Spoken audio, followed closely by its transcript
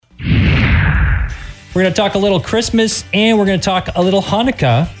We're going to talk a little Christmas and we're going to talk a little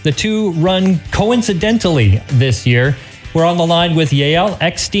Hannukah. The two run coincidentally this year. We're on the line with Yael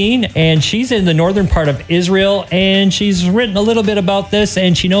Eckstein, and she's in the northern part of Israel, and she's written a little bit about this,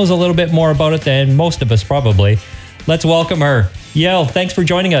 and she knows a little bit more about it than most of us probably. Let's welcome her. Yael, thanks for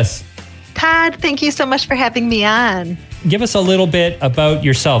joining us. Todd, thank you so much for having me on. Give us a little bit about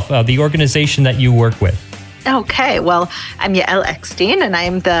yourself, the organization that you work with. Okay, well, I'm Yael Eckstein, and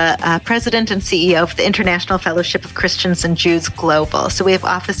I'm the President and CEO of the International Fellowship of Christians and Jews Global. So we have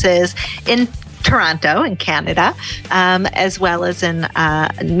offices in Toronto in Canada, as well as in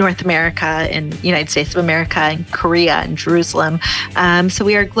North America, in United States of America, in Korea, and Jerusalem. So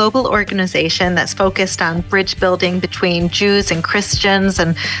we are a global organization that's focused on bridge building between Jews and Christians,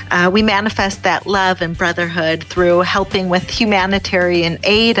 and we manifest that love and brotherhood through helping with humanitarian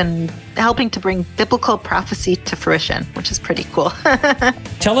aid and helping to bring biblical prophecy to fruition, which is pretty cool.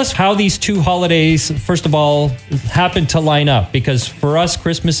 Tell us how these two holidays, first of all, happen to line up, because for us,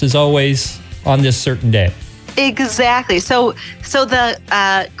 Christmas is always on this certain day. Exactly. So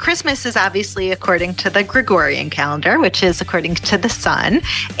the Christmas is obviously according to the Gregorian calendar, which is according to the sun.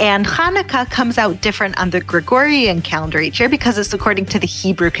 And Hannukah comes out different on the Gregorian calendar each year because it's according to the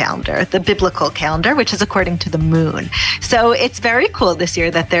Hebrew calendar, the biblical calendar, which is according to the moon. So it's very cool this year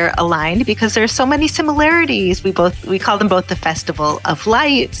that they're aligned because there's so many similarities. We call them both the Festival of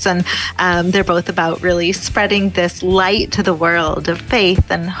Lights, and they're both about really spreading this light to the world of faith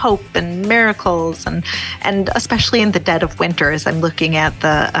and hope and miracles, and especially in the dead of winter, as I'm looking at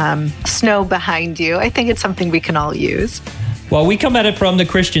the snow behind you. I think it's something we can all use. Well, we come at it from the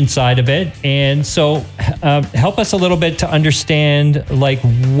Christian side of it. And so help us a little bit to understand like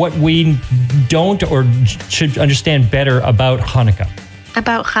what we don't or should understand better about Hannukah.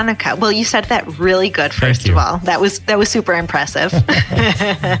 About Hannukah. Well, you said that really good, first of all. That was super impressive.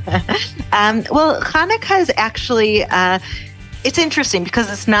 Well, Hannukah is actually... it's interesting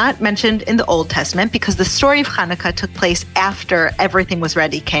because it's not mentioned in the Old Testament because the story of Hannukah took place after everything was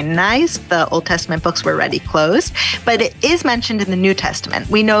already canonized. The Old Testament books were already closed, but it is mentioned in the New Testament.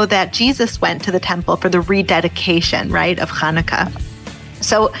 We know that Jesus went to the temple for the rededication, right, of Hannukah.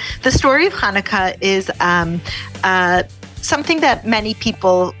 So the story of Hannukah is something that many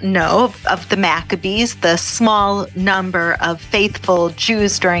people know of the Maccabees, the small number of faithful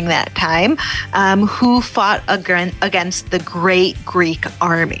Jews during that time who fought against the great Greek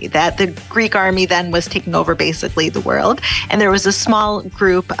army. That the Greek army then was taking over basically the world. And there was a small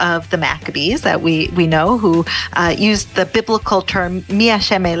group of the Maccabees that we know who used the biblical term Mi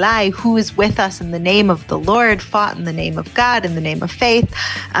Hashem Elai, who is with us in the name of the Lord, fought in the name of God, in the name of faith,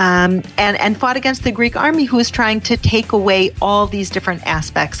 and fought against the Greek army who was trying to take away all these different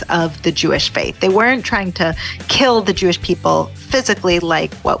aspects of the Jewish faith. They weren't trying to kill the Jewish people physically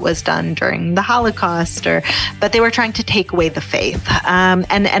like what was done during the Holocaust, but they were trying to take away the faith.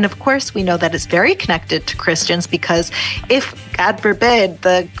 And of course, we know that it's very connected to Christians because if, God forbid,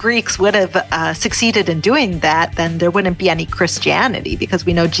 the Greeks would have succeeded in doing that, then there wouldn't be any Christianity because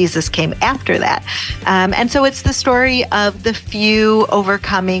we know Jesus came after that. And so it's the story of the few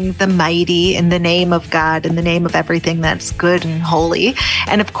overcoming the mighty in the name of God, in the name of everything that's good and holy.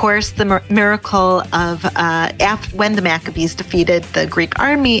 And of course, the miracle of when the Maccabees defeated the Greek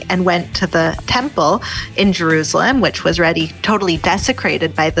army and went to the temple in Jerusalem, which was already totally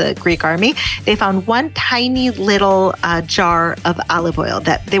desecrated by the Greek army, they found one tiny little jar of olive oil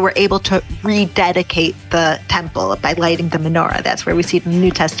that they were able to rededicate the temple by lighting the menorah. That's where we see it in the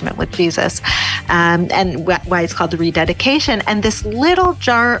New Testament with Jesus, and why it's called the rededication. And this little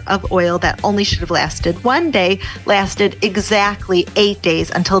jar of oil that only should have lasted one day lasted exactly 8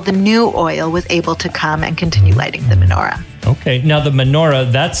 days until the new oil was able to come and continue lighting the menorah. Okay. Now, the menorah,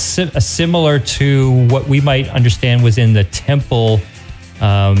 that's similar to what we might understand was in the temple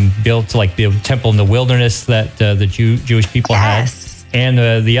built, like the temple in the wilderness that the Jewish people had. And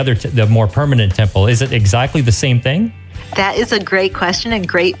the more permanent temple. Is it exactly the same thing? That is a great question and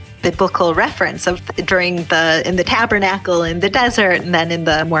great biblical reference of in the tabernacle in the desert, and then in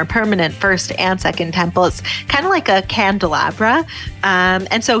the more permanent first and second temple. It's kind of like a candelabra.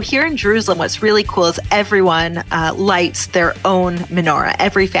 And so here in Jerusalem, what's really cool is everyone lights their own menorah.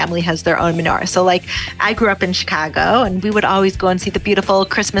 Every family has their own menorah. So like I grew up in Chicago, and we would always go and see the beautiful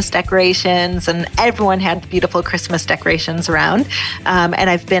Christmas decorations, and everyone had beautiful Christmas decorations around. And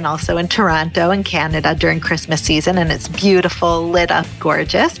I've been also in Toronto in Canada during Christmas season, and it's beautiful, lit up,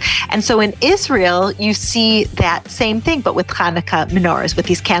 gorgeous. And so in Israel, you see that same thing, but with Hannukah menorahs, with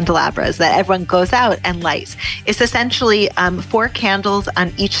these candelabras that everyone goes out and lights. It's essentially 4 candles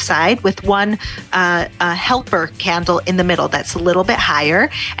on each side with one helper candle in the middle that's a little bit higher.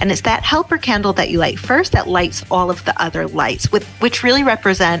 And it's that helper candle that you light first that lights all of the other lights, which really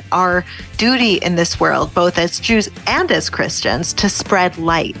represent our duty in this world, both as Jews and as Christians, to spread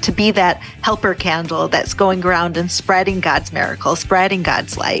light, to be that helper candle that's going around and spreading God's miracles, spreading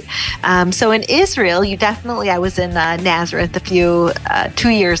God's light. So in Israel, I was in Nazareth 2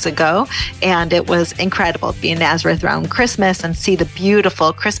 years ago, and it was incredible to be in Nazareth around Christmas and see the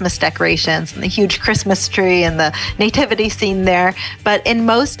beautiful Christmas decorations and the huge Christmas tree and the nativity scene there. But in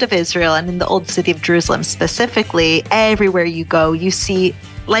most of Israel and in the old city of Jerusalem specifically, everywhere you go, you see,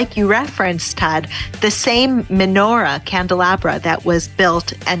 like you referenced, Todd, the same menorah candelabra that was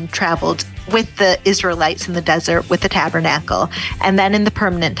built and traveled with the Israelites in the desert with the tabernacle. And then in the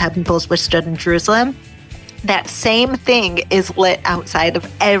permanent temples which stood in Jerusalem, that same thing is lit outside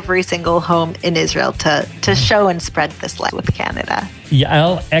of every single home in Israel to show and spread this light with Canada.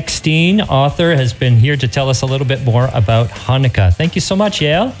 Yael Eckstein, author, has been here to tell us a little bit more about Hannukah. Thank you so much,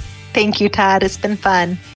 Yael. Thank you, Todd. It's been fun.